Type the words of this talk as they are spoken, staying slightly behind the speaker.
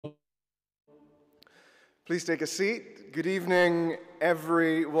Please take a seat. Good evening,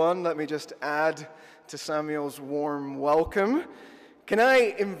 everyone. Let me just add to Samuel's warm welcome. Can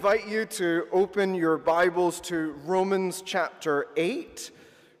I invite you to open your Bibles to Romans chapter 8?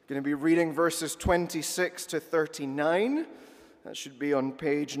 We're going to be reading verses 26 to 39. That should be on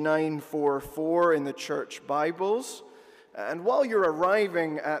page 944 in the church Bibles. And while you're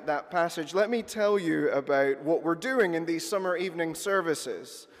arriving at that passage, let me tell you about what we're doing in these summer evening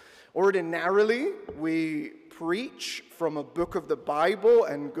services. Ordinarily, we preach from a book of the Bible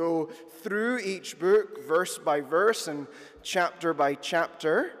and go through each book verse by verse and chapter by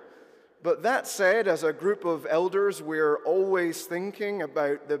chapter. But that said, as a group of elders, we're always thinking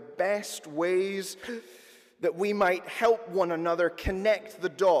about the best ways that we might help one another connect the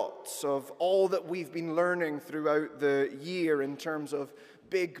dots of all that we've been learning throughout the year in terms of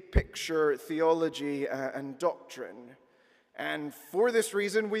big picture theology and doctrine. And for this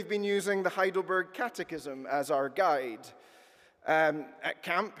reason, we've been using the Heidelberg Catechism as our guide. At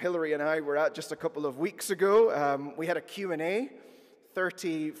camp, Hillary and I were at just a couple of weeks ago. We had a Q&A.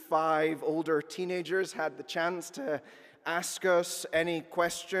 35 older teenagers had the chance to ask us any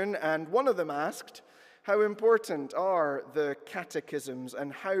question, and one of them asked, "How important are the catechisms,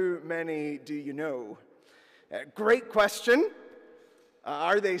 and how many do you know?" Great question.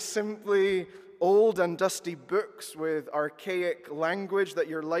 Are they simply old and dusty books with archaic language that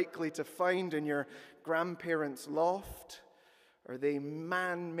you're likely to find in your grandparents' loft? Are they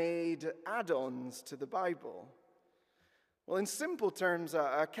man-made add-ons to the Bible? Well, in simple terms,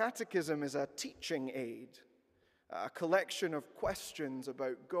 a catechism is a teaching aid, a collection of questions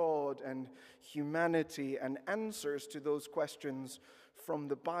about God and humanity and answers to those questions from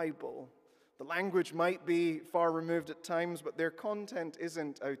the Bible. The language might be far removed at times, but their content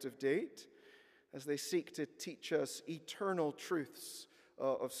isn't out of date, as they seek to teach us eternal truths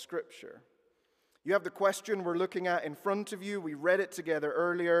of Scripture. You have the question we're looking at in front of you. We read it together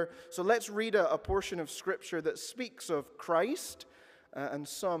earlier. So let's read a portion of Scripture that speaks of Christ and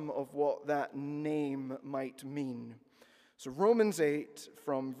some of what that name might mean. So Romans 8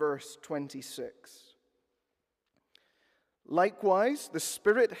 from verse 26. "Likewise, the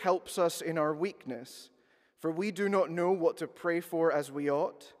Spirit helps us in our weakness, for we do not know what to pray for as we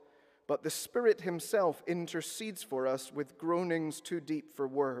ought, but the Spirit himself intercedes for us with groanings too deep for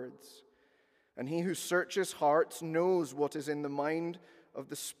words. And he who searches hearts knows what is in the mind of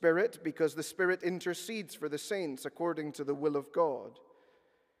the Spirit, because the Spirit intercedes for the saints according to the will of God.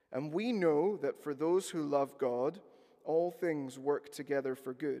 And we know that for those who love God, all things work together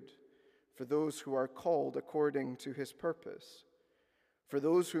for good, for those who are called according to his purpose. For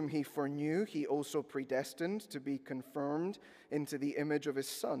those whom he foreknew, he also predestined to be conformed into the image of his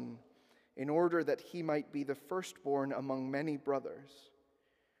Son, in order that he might be the firstborn among many brothers.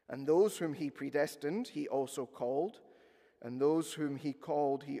 And those whom he predestined, he also called. And those whom he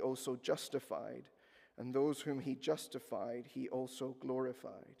called, he also justified. And those whom he justified, he also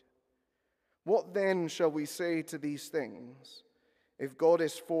glorified. What then shall we say to these things? If God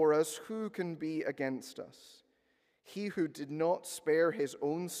is for us, who can be against us? He who did not spare his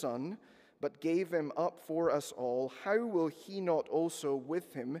own Son, but gave him up for us all, how will he not also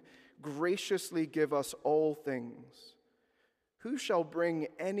with him graciously give us all things? Who shall bring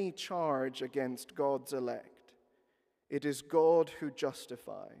any charge against God's elect? It is God who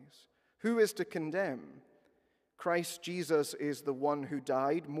justifies. Who is to condemn? Christ Jesus is the one who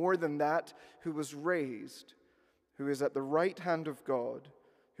died, more than that, who was raised, who is at the right hand of God,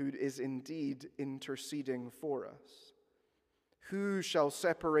 who is indeed interceding for us. Who shall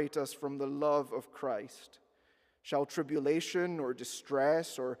separate us from the love of Christ? Shall tribulation or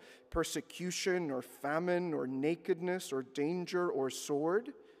distress or persecution or famine or nakedness or danger or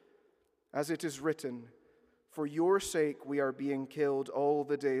sword? As it is written, for your sake we are being killed all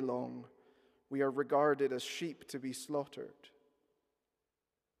the day long. We are regarded as sheep to be slaughtered.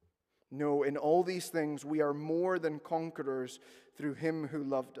 No, in all these things we are more than conquerors through him who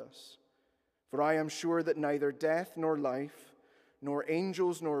loved us. For I am sure that neither death nor life, nor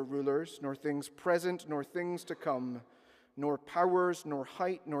angels, nor rulers, nor things present, nor things to come, nor powers, nor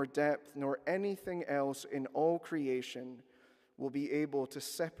height, nor depth, nor anything else in all creation will be able to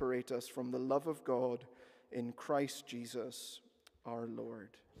separate us from the love of God in Christ Jesus our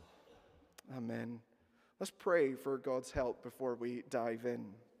Lord. Amen. Let's pray for God's help before we dive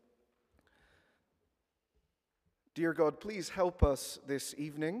in. Dear God, please help us this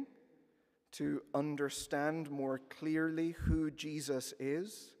evening to understand more clearly who Jesus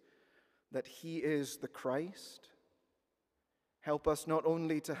is, that he is the Christ. Help us not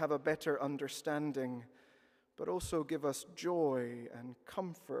only to have a better understanding, but also give us joy and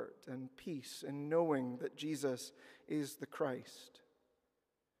comfort and peace in knowing that Jesus is the Christ.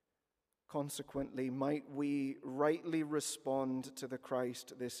 Consequently, might we rightly respond to the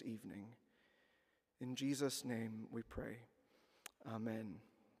Christ this evening. In Jesus' name we pray. Amen.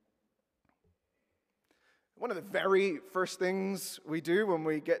 One of the very first things we do when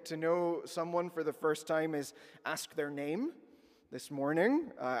we get to know someone for the first time is ask their name. This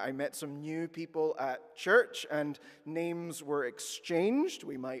morning, I met some new people at church and names were exchanged.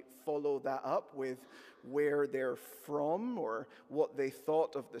 We might follow that up with where they're from or what they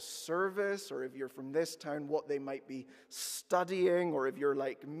thought of the service, or if you're from this town, what they might be studying, or if you're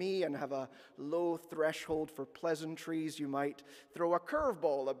like me and have a low threshold for pleasantries, you might throw a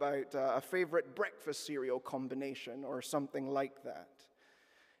curveball about a favorite breakfast cereal combination or something like that.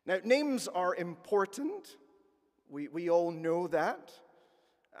 Now, names are important. We all know that.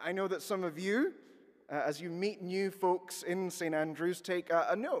 I know that some of you, as you meet new folks in St. Andrews, take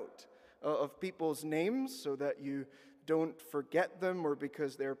a note of people's names so that you don't forget them, or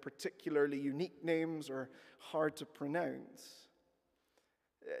because they're particularly unique names or hard to pronounce.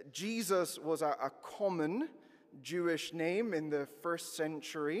 Jesus was a common Jewish name in the first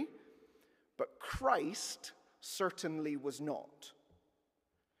century, but Christ certainly was not.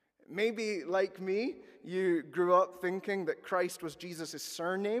 Maybe, like me, you grew up thinking that Christ was Jesus'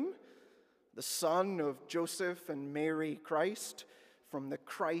 surname, the son of Joseph and Mary Christ, from the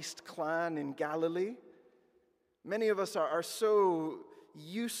Christ clan in Galilee. Many of us are so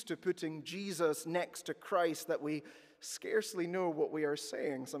used to putting Jesus next to Christ that we scarcely know what we are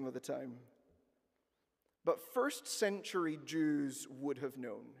saying some of the time. But first century Jews would have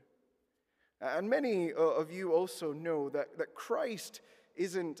known. And many of you also know that Christ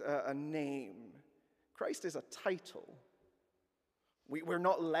isn't a name. Christ is a title. We're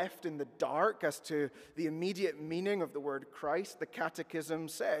not left in the dark as to the immediate meaning of the word Christ. The Catechism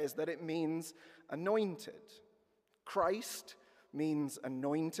says that it means anointed. Christ means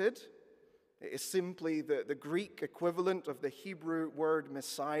anointed. It is simply the Greek equivalent of the Hebrew word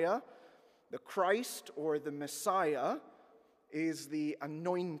Messiah. The Christ, or the Messiah, is the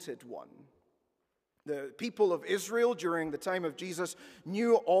anointed one. The people of Israel during the time of Jesus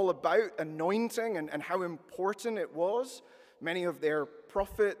knew all about anointing and how important it was. Many of their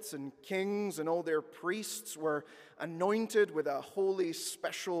prophets and kings and all their priests were anointed with a holy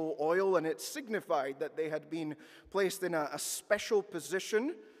special oil, and it signified that they had been placed in a special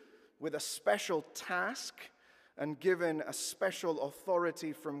position with a special task and given a special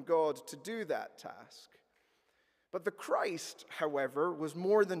authority from God to do that task. But the Christ, however, was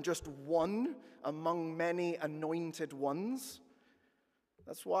more than just one among many anointed ones.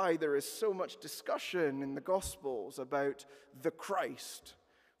 That's why there is so much discussion in the Gospels about the Christ,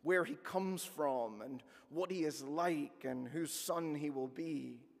 where he comes from and what he is like and whose son he will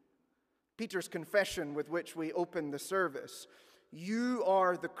be. Peter's confession with which we open the service, "You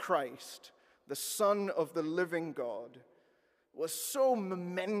are the Christ, the Son of the living God," was so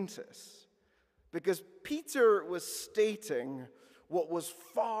momentous because Peter was stating what was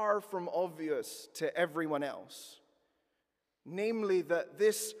far from obvious to everyone else. Namely, that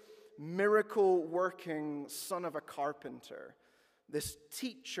this miracle-working son of a carpenter, this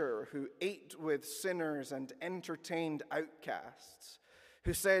teacher who ate with sinners and entertained outcasts,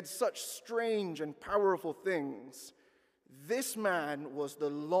 who said such strange and powerful things, this man was the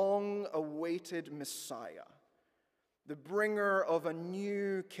long-awaited Messiah, the bringer of a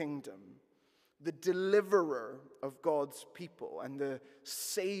new kingdom, the deliverer of God's people, and the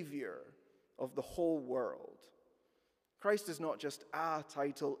Savior of the whole world. Christ is not just a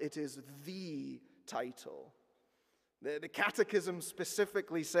title, it is the title. The Catechism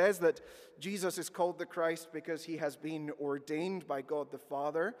specifically says that Jesus is called the Christ because he has been ordained by God the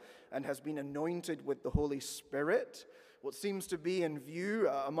Father and has been anointed with the Holy Spirit. What seems to be in view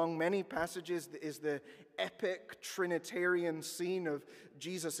among many passages is the epic Trinitarian scene of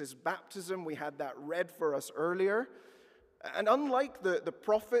Jesus' baptism. We had that read for us earlier. And unlike the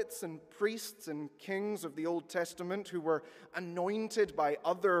prophets and priests and kings of the Old Testament who were anointed by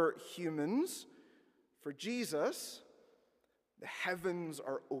other humans, for Jesus, the heavens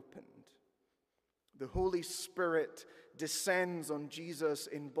are opened. The Holy Spirit descends on Jesus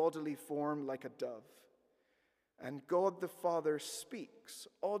in bodily form like a dove. And God the Father speaks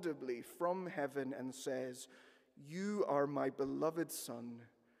audibly from heaven and says, "You are my beloved Son.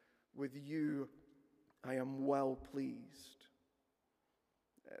 With you I am well pleased."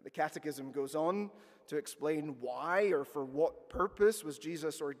 The Catechism goes on to explain why or for what purpose was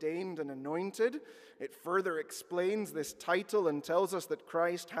Jesus ordained and anointed. It further explains this title and tells us that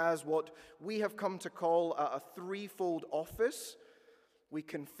Christ has what we have come to call a threefold office. We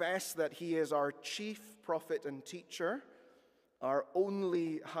confess that he is our chief prophet and teacher, our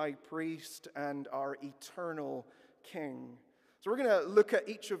only high priest, and our eternal king. So we're going to look at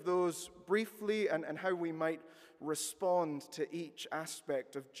each of those briefly and how we might respond to each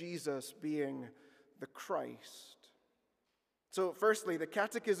aspect of Jesus being the Christ. So firstly, the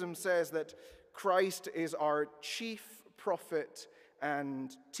Catechism says that Christ is our chief prophet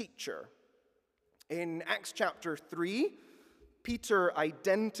and teacher. In Acts chapter 3, Peter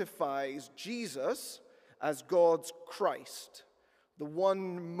identifies Jesus as God's Christ, the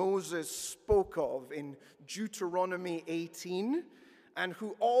one Moses spoke of in Deuteronomy 18, and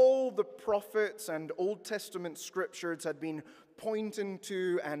who all the prophets and Old Testament scriptures had been pointing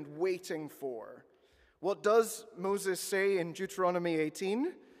to and waiting for. What does Moses say in Deuteronomy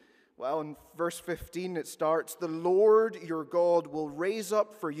 18? Well, in verse 15 it starts, "The Lord your God will raise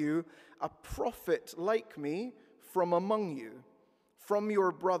up for you a prophet like me from among you, from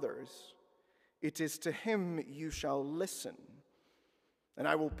your brothers. It is to him you shall listen. And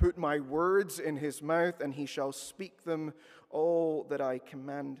I will put my words in his mouth, and he shall speak them all that I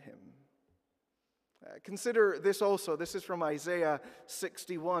command him." Consider this also. This is from Isaiah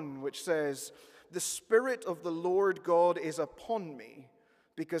 61, which says, "The Spirit of the Lord God is upon me,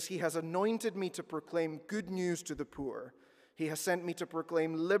 because he has anointed me to proclaim good news to the poor. He has sent me to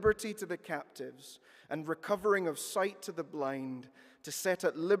proclaim liberty to the captives and recovering of sight to the blind, to set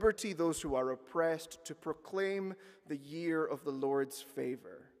at liberty those who are oppressed, to proclaim the year of the Lord's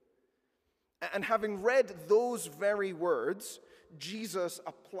favor." And having read those very words, Jesus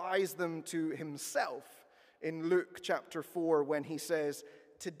applies them to himself in Luke chapter 4 when he says,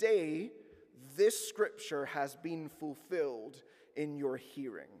 "Today this scripture has been fulfilled in your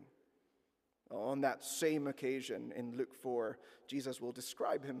hearing." On that same occasion in Luke 4, Jesus will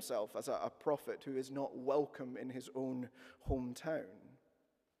describe himself as a prophet who is not welcome in his own hometown.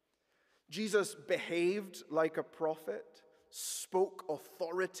 Jesus behaved like a prophet, spoke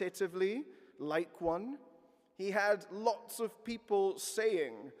authoritatively like one. He had lots of people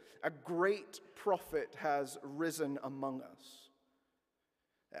saying, "A great prophet has risen among us."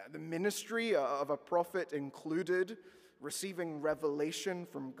 The ministry of a prophet included receiving revelation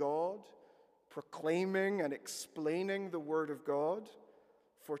from God, proclaiming and explaining the Word of God,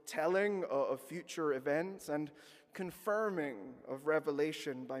 foretelling of future events, and confirming of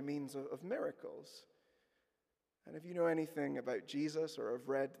revelation by means of miracles. And if you know anything about Jesus or have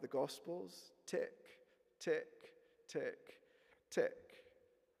read the Gospels, tick, tick, tick, tick.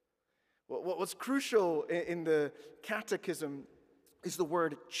 Well, what's crucial in the Catechism is the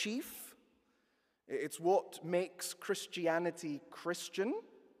word chief. It's what makes Christianity Christian.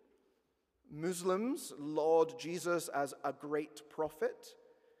 Muslims laud Jesus as a great prophet,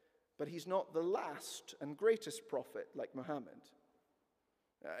 but he's not the last and greatest prophet like Muhammad.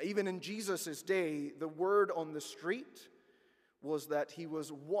 Even in Jesus' day, the word on the street was that he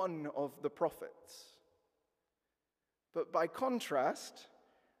was one of the prophets. But by contrast,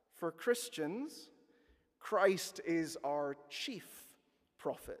 for Christians, Christ is our chief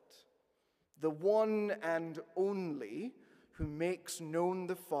prophet, the one and only who makes known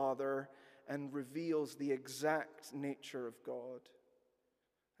the Father and reveals the exact nature of God.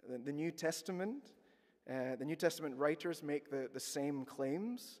 The New Testament writers make the same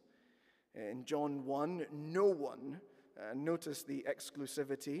claims. In John 1, no one, notice the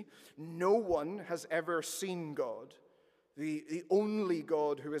exclusivity, no one has ever seen God, the only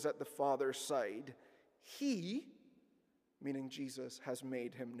God who is at the Father's side. He, meaning Jesus, has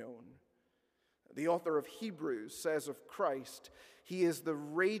made him known. The author of Hebrews says of Christ, he is the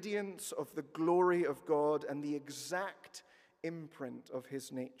radiance of the glory of God and the exact imprint of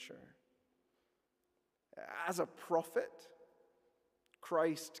his nature. As a prophet,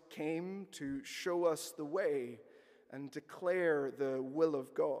 Christ came to show us the way and declare the will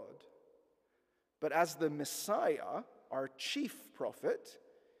of God. But as the Messiah, our chief prophet,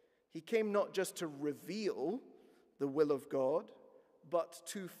 he came not just to reveal the will of God, but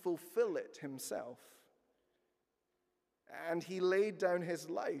to fulfill it himself. And he laid down his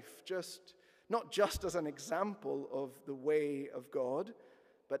life not just as an example of the way of God,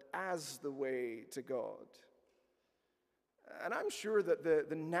 but as the way to God. And I'm sure that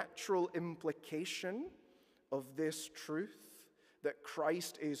the natural implication of this truth, that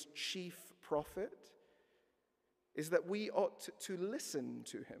Christ is chief prophet, is that we ought to listen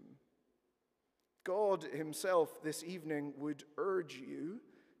to him. God himself this evening would urge you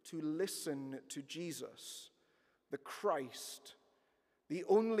to listen to Jesus, the Christ, the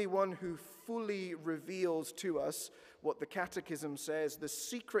only one who fully reveals to us what the Catechism says, the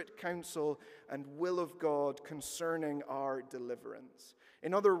secret counsel and will of God concerning our deliverance.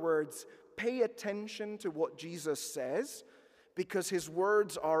 In other words, pay attention to what Jesus says, because his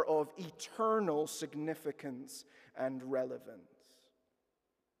words are of eternal significance and relevance.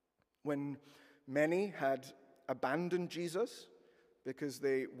 When many had abandoned Jesus because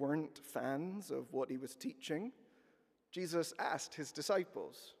they weren't fans of what he was teaching, Jesus asked his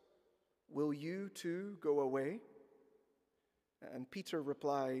disciples, "Will you too go away?" And Peter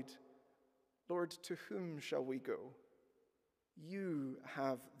replied, "Lord, to whom shall we go? You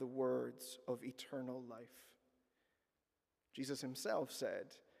have the words of eternal life." Jesus himself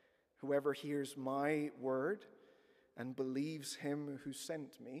said, "Whoever hears my word and believes him who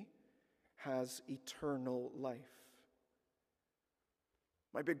sent me has eternal life."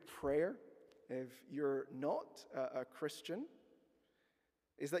 My big prayer, if you're not a Christian,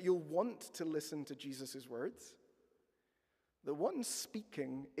 is that you'll want to listen to Jesus' words. The one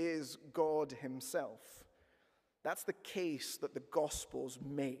speaking is God himself. That's the case that the Gospels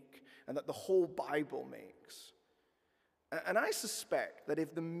make and that the whole Bible makes. And I suspect that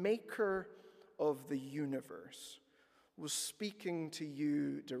if the maker of the universe was speaking to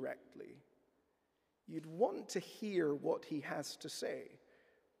you directly, you'd want to hear what he has to say,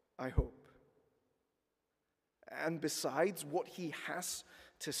 I hope. And besides, what he has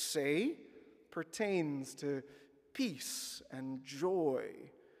to say pertains to peace and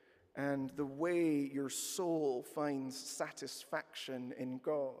joy and the way your soul finds satisfaction in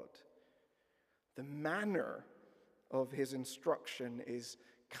God. The manner of his instruction is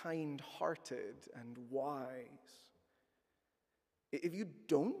kind-hearted and wise. If you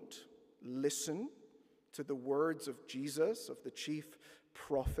don't listen to the words of Jesus, of the chief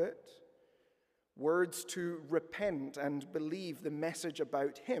prophet, words to repent and believe the message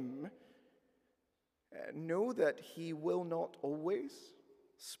about him, know that he will not always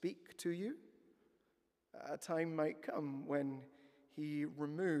speak to you. A time might come when he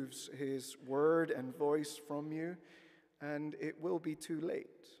removes his word and voice from you, and it will be too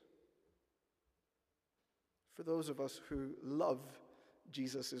late. For those of us who love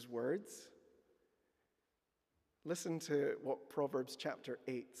Jesus' words, listen to what Proverbs chapter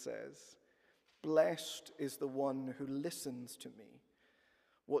 8 says. "Blessed is the one who listens to me,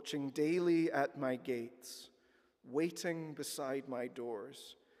 watching daily at my gates, waiting beside my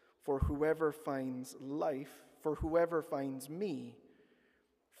doors, for whoever finds me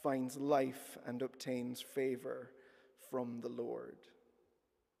finds life and obtains favor from the Lord."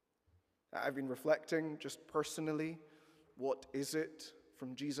 I've been reflecting just personally, what is it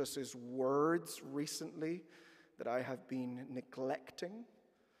from Jesus' words recently that I have been neglecting?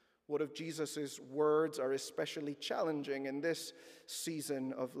 What of Jesus' words are especially challenging in this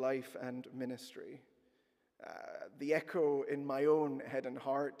season of life and ministry? The echo in my own head and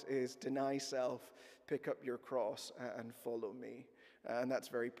heart is deny self, pick up your cross, and follow me. And that's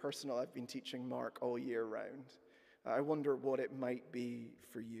very personal. I've been teaching Mark all year round. I wonder what it might be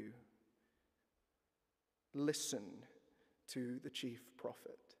for you. Listen to the chief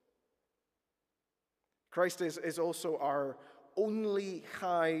prophet. Christ is also our only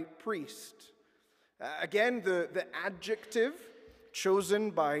high priest. Again, the adjective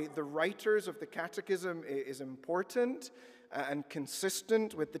chosen by the writers of the Catechism is important and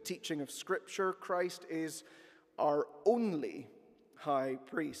consistent with the teaching of Scripture. Christ is our only high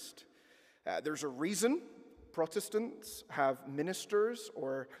priest. There's a reason Protestants have ministers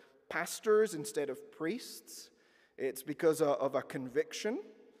or pastors instead of priests. It's because of a conviction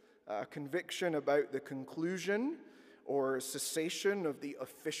about the conclusion or cessation of the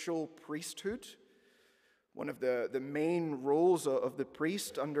official priesthood. One of the main roles of the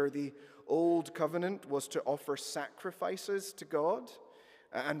priest under the Old Covenant was to offer sacrifices to God.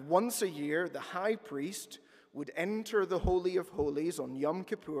 And once a year, the high priest would enter the Holy of Holies on Yom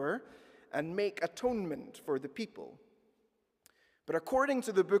Kippur and make atonement for the people. But according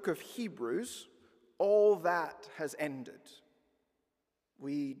to the book of Hebrews, all that has ended.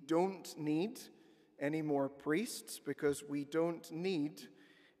 We don't need any more priests because we don't need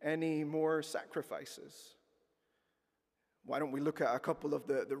any more sacrifices. Why don't we look at a couple of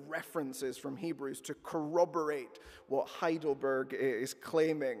the references from Hebrews to corroborate what Heidelberg is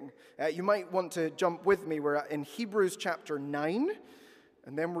claiming? You might want to jump with me. We're in Hebrews chapter 9,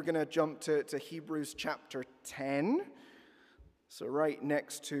 and then we're going to jump to Hebrews chapter 10. So right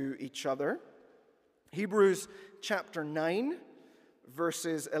next to each other. Hebrews chapter 9,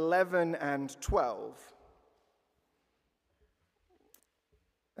 verses 11 and 12.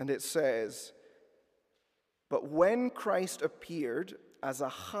 And it says, "But when Christ appeared as a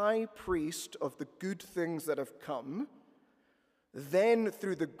high priest of the good things that have come, then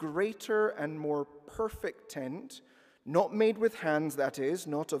through the greater and more perfect tent, not made with hands, that is,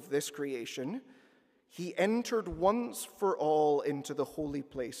 not of this creation, he entered once for all into the holy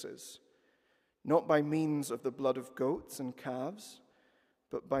places, not by means of the blood of goats and calves,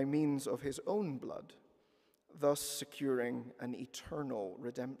 but by means of his own blood, thus securing an eternal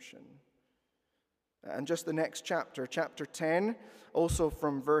redemption." And just the next chapter, chapter 10, also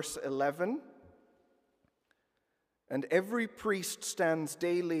from verse 11, "And every priest stands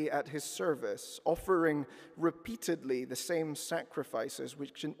daily at his service, offering repeatedly the same sacrifices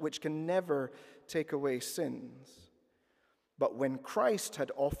which can never take away sins. But when Christ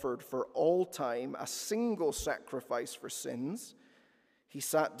had offered for all time a single sacrifice for sins, he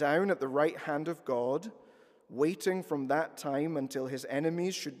sat down at the right hand of God, waiting from that time until his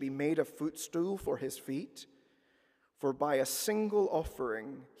enemies should be made a footstool for his feet. For by a single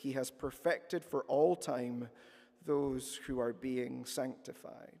offering he has perfected for all time those who are being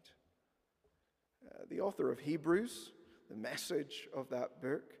sanctified." The author of Hebrews, the message of that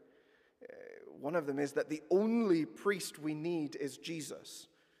book, one of them is that the only priest we need is Jesus,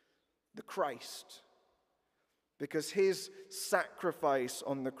 the Christ, because his sacrifice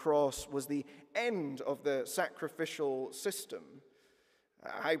on the cross was the end of the sacrificial system.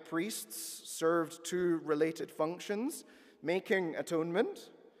 High priests served two related functions, making atonement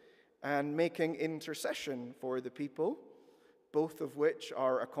and making intercession for the people, both of which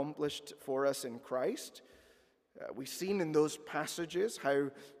are accomplished for us in Christ. We've seen in those passages how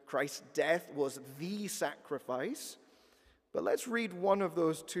Christ's death was the sacrifice. But let's read one of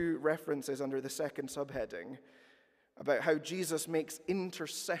those two references under the second subheading about how Jesus makes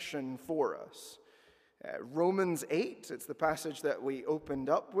intercession for us. Romans 8, it's the passage that we opened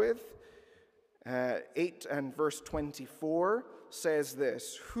up with. 8 and verse 24 says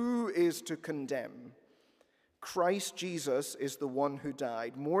this, "Who is to condemn? Christ Jesus is the one who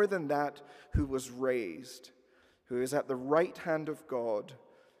died, more than that, who was raised, who is at the right hand of God,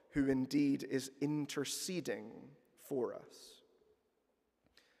 who indeed is interceding for us."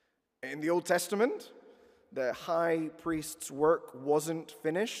 In the Old Testament, the high priest's work wasn't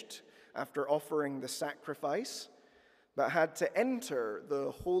finished after offering the sacrifice, but had to enter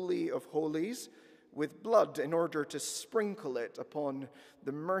the Holy of Holies with blood in order to sprinkle it upon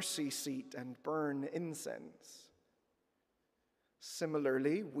the mercy seat and burn incense.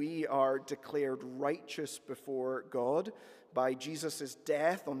 Similarly, we are declared righteous before God by Jesus'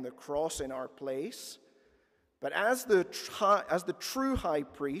 death on the cross in our place. But as the true high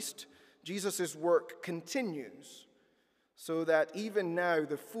priest, Jesus' work continues, so that even now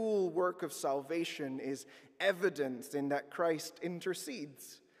the full work of salvation is evidenced in that Christ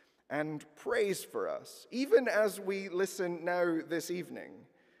intercedes and prays for us, even as we listen now this evening.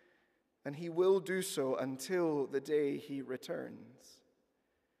 And he will do so until the day he returns.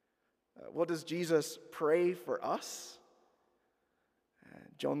 What does Jesus pray for us?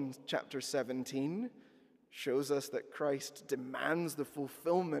 John chapter 17 shows us that Christ demands the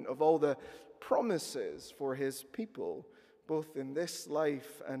fulfillment of all the promises for his people, both in this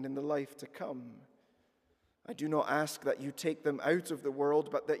life and in the life to come. "I do not ask that you take them out of the world,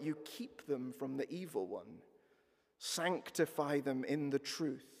 but that you keep them from the evil one. Sanctify them in the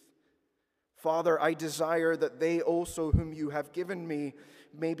truth. Father, I desire that they also whom you have given me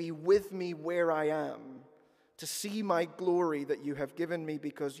may be with me where I am, to see my glory that you have given me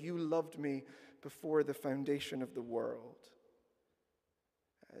because you loved me before the foundation of the world."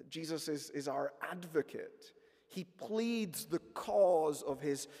 Jesus is our advocate. He pleads the cause of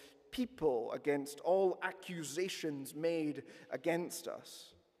his people against all accusations made against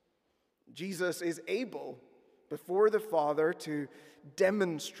us. Jesus is able before the Father to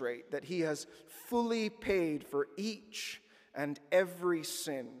demonstrate that he has fully paid for each and every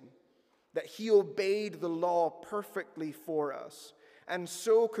sin, that he obeyed the law perfectly for us, and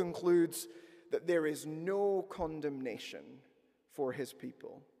so concludes that there is no condemnation for his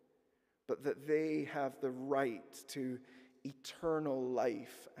people, but that they have the right to eternal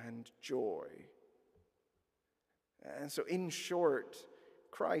life and joy. And so, in short,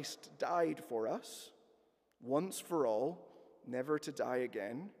 Christ died for us, once for all, never to die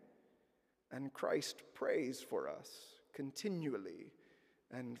again, and Christ prays for us continually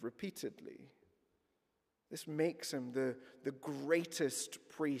and repeatedly. This makes him the greatest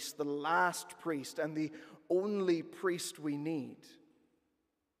priest, the last priest, and the only priest we need.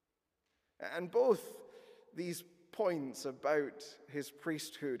 And both these points about his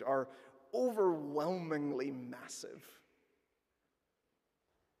priesthood are overwhelmingly massive.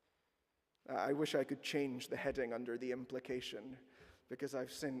 I wish I could change the heading under the implication, because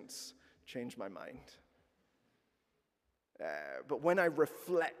I've since changed my mind. But when I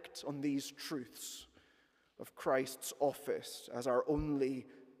reflect on these truths of Christ's office as our only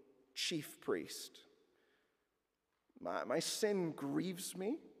chief priest, my sin grieves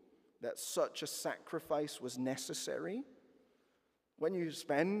me that such a sacrifice was necessary. When you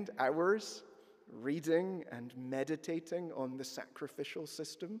spend hours reading and meditating on the sacrificial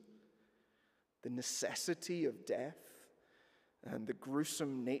system, the necessity of death, and the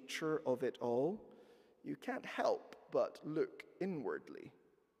gruesome nature of it all, you can't help but look inwardly.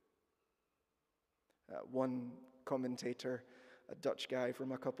 One commentator, a Dutch guy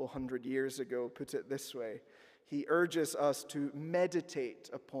from a couple hundred years ago, put it this way. He urges us to meditate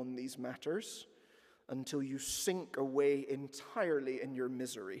upon these matters until you sink away entirely in your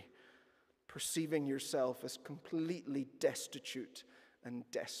misery, perceiving yourself as completely destitute and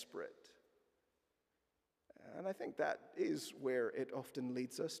desperate. And I think that is where it often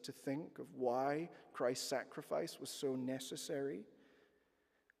leads us to think of why Christ's sacrifice was so necessary.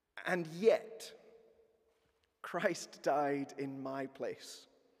 And yet, Christ died in my place.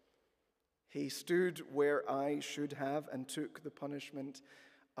 He stood where I should have and took the punishment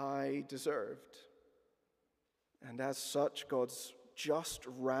I deserved. And as such, God's just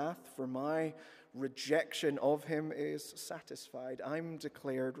wrath for my rejection of him is satisfied. I'm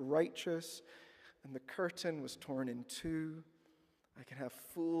declared righteous, and the curtain was torn in two. I can have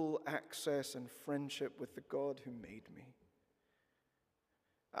full access and friendship with the God who made me.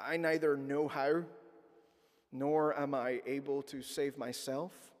 I neither know how, nor am I able to save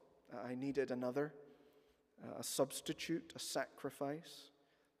myself. I needed another, a substitute, a sacrifice.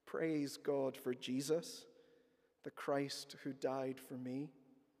 Praise God for Jesus, the Christ who died for me.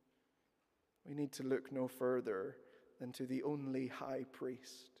 We need to look no further than to the only high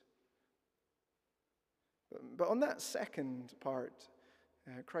priest. But on that second part,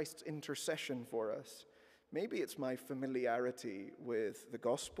 Christ's intercession for us, maybe it's my familiarity with the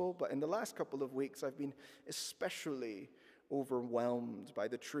gospel, but in the last couple of weeks I've been especially overwhelmed by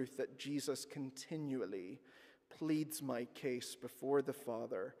the truth that Jesus continually pleads my case before the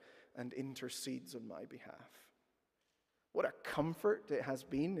Father and intercedes on my behalf. What a comfort it has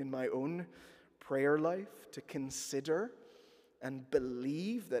been in my own prayer life to consider and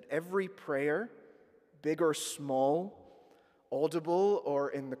believe that every prayer, big or small, audible or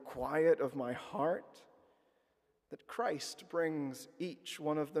in the quiet of my heart, that Christ brings each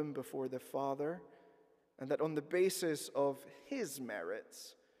one of them before the Father, and that on the basis of his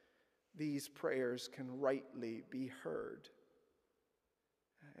merits, these prayers can rightly be heard.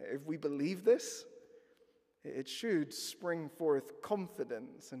 If we believe this, it should spring forth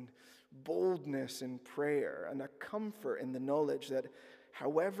confidence and boldness in prayer and a comfort in the knowledge that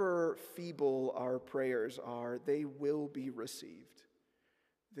however feeble our prayers are, they will be received.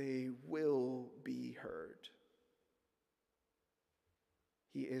 They will be heard.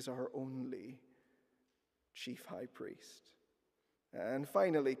 He is our only chief high priest. And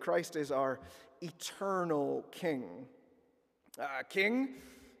finally, Christ is our eternal king. A king,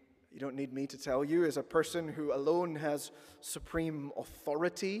 you don't need me to tell you, is a person who alone has supreme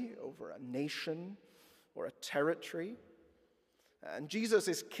authority over a nation or a territory. And Jesus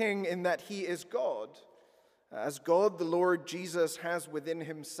is king in that he is God. As God, the Lord Jesus has within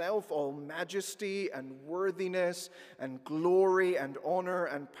himself all majesty and worthiness and glory and honor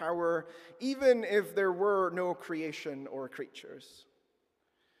and power, even if there were no creation or creatures.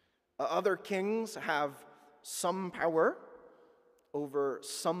 Other kings have some power over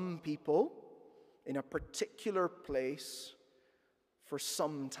some people in a particular place for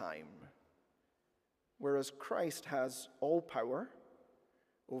some time, whereas Christ has all power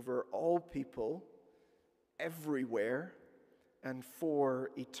over all people everywhere and for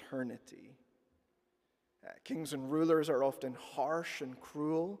eternity. Kings and rulers are often harsh and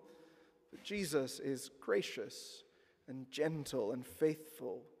cruel, but Jesus is gracious and gentle and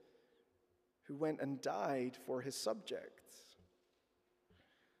faithful, who went and died for his subjects.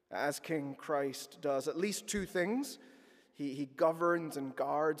 As King Christ does at least two things. He governs and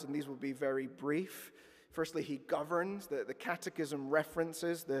guards, and these will be very brief. Firstly, he governs. The Catechism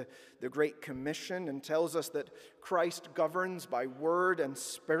references the Great Commission and tells us that Christ governs by word and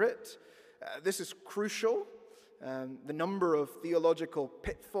spirit. This is crucial. The number of theological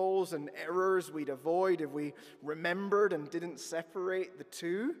pitfalls and errors we'd avoid if we remembered and didn't separate the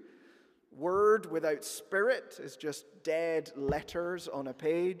two. Word without spirit is just dead letters on a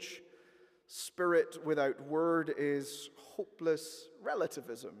page. Spirit without word is hopeless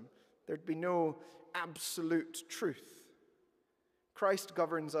relativism. There'd be no absolute truth. Christ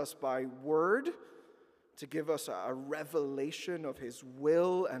governs us by word, to give us a revelation of his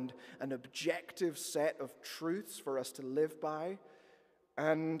will and an objective set of truths for us to live by,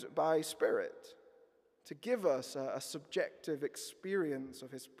 and by Spirit, to give us a subjective experience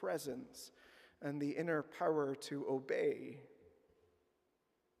of his presence and the inner power to obey.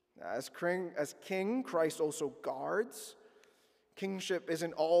 As king, Christ also guards. Kingship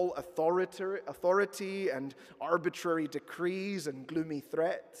isn't all authority and arbitrary decrees and gloomy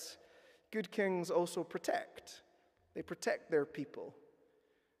threats. Good kings also protect. They protect their people.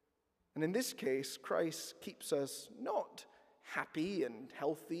 And in this case, Christ keeps us not happy and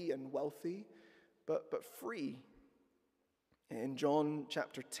healthy and wealthy, but free. In John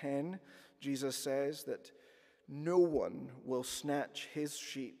chapter 10, Jesus says that no one will snatch his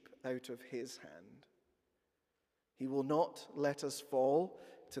sheep out of his hand. He will not let us fall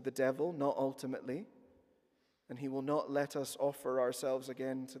to the devil, not ultimately, and he will not let us offer ourselves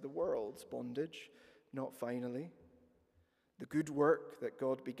again to the world's bondage, not finally. The good work that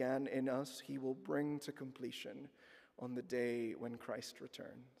God began in us, he will bring to completion on the day when Christ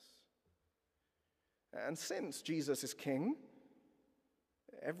returns. And since Jesus is king,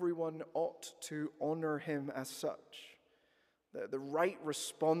 everyone ought to honor him as such. The right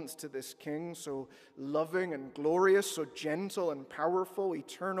response to this king, so loving and glorious, so gentle and powerful,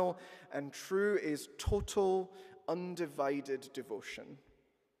 eternal and true, is total, undivided devotion.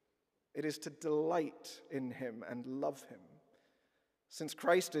 It is to delight in him and love him. Since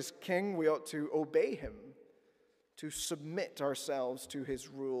Christ is king, we ought to obey him, to submit ourselves to his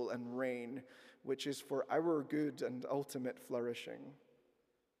rule and reign, which is for our good and ultimate flourishing.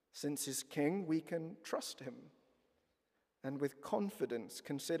 Since he's king, we can trust him, and with confidence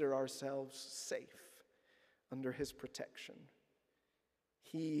consider ourselves safe under his protection.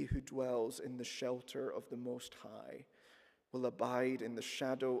 He who dwells in the shelter of the Most High will abide in the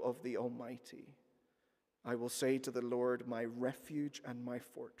shadow of the Almighty. I will say to the Lord, my refuge and my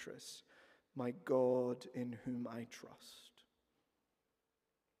fortress, my God in whom I trust.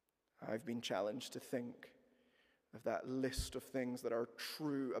 I've been challenged to think of that list of things that are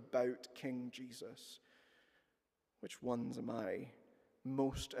true about King Jesus. Which ones am I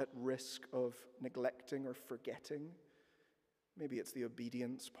most at risk of neglecting or forgetting? Maybe it's the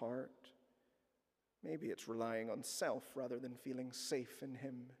obedience part. Maybe it's relying on self rather than feeling safe in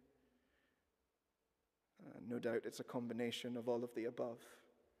him. No doubt it's a combination of all of the above.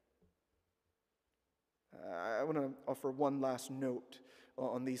 I want to offer one last note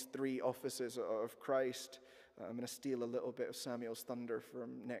on these three offices of Christ. I'm going to steal a little bit of Samuel's thunder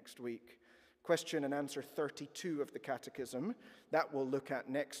from next week. Question and answer 32 of the Catechism, that we'll look at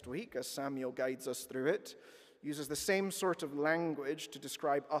next week as Samuel guides us through it, uses the same sort of language to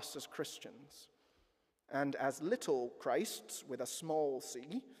describe us as Christians. And as little Christs, with a small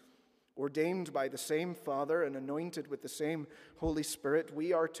c, ordained by the same Father and anointed with the same Holy Spirit,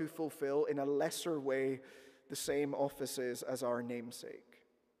 we are to fulfill in a lesser way the same offices as our namesake.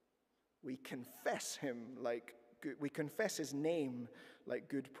 We confess his name like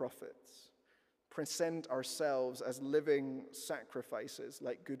good prophets. Present ourselves as living sacrifices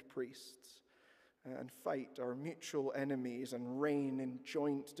like good priests, and fight our mutual enemies and reign in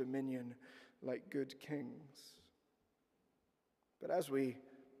joint dominion like good kings. But as we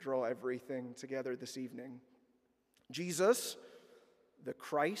draw everything together this evening, Jesus, the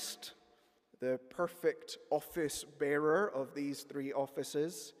Christ, the perfect office bearer of these three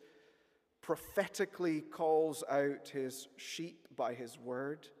offices, prophetically calls out his sheep by his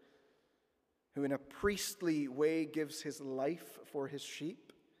word, who in a priestly way gives his life for his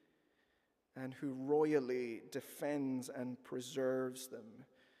sheep, and who royally defends and preserves them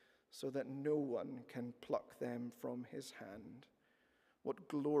so that no one can pluck them from his hand. What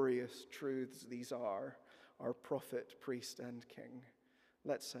glorious truths these are, our prophet, priest, and king.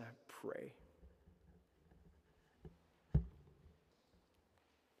 Let's pray.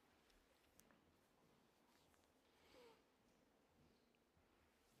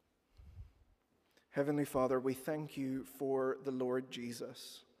 Heavenly Father, we thank you for the Lord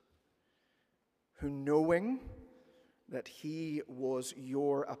Jesus, who, knowing that he was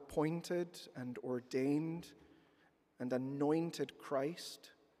your appointed and ordained and anointed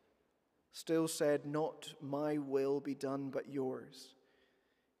Christ, still said, "Not my will be done, but yours."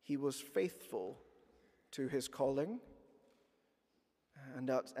 He was faithful to his calling, and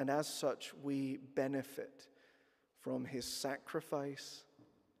as such we benefit from his sacrifice,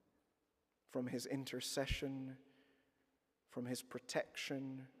 from his intercession, from his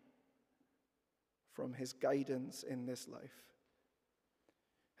protection, from his guidance in this life.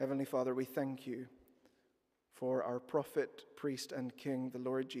 Heavenly Father, we thank you for our prophet, priest, and king, the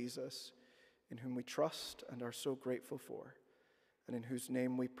Lord Jesus, in whom we trust and are so grateful for, and in whose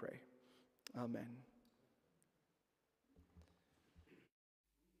name we pray. Amen.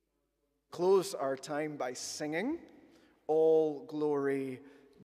 Close our time by singing All Glory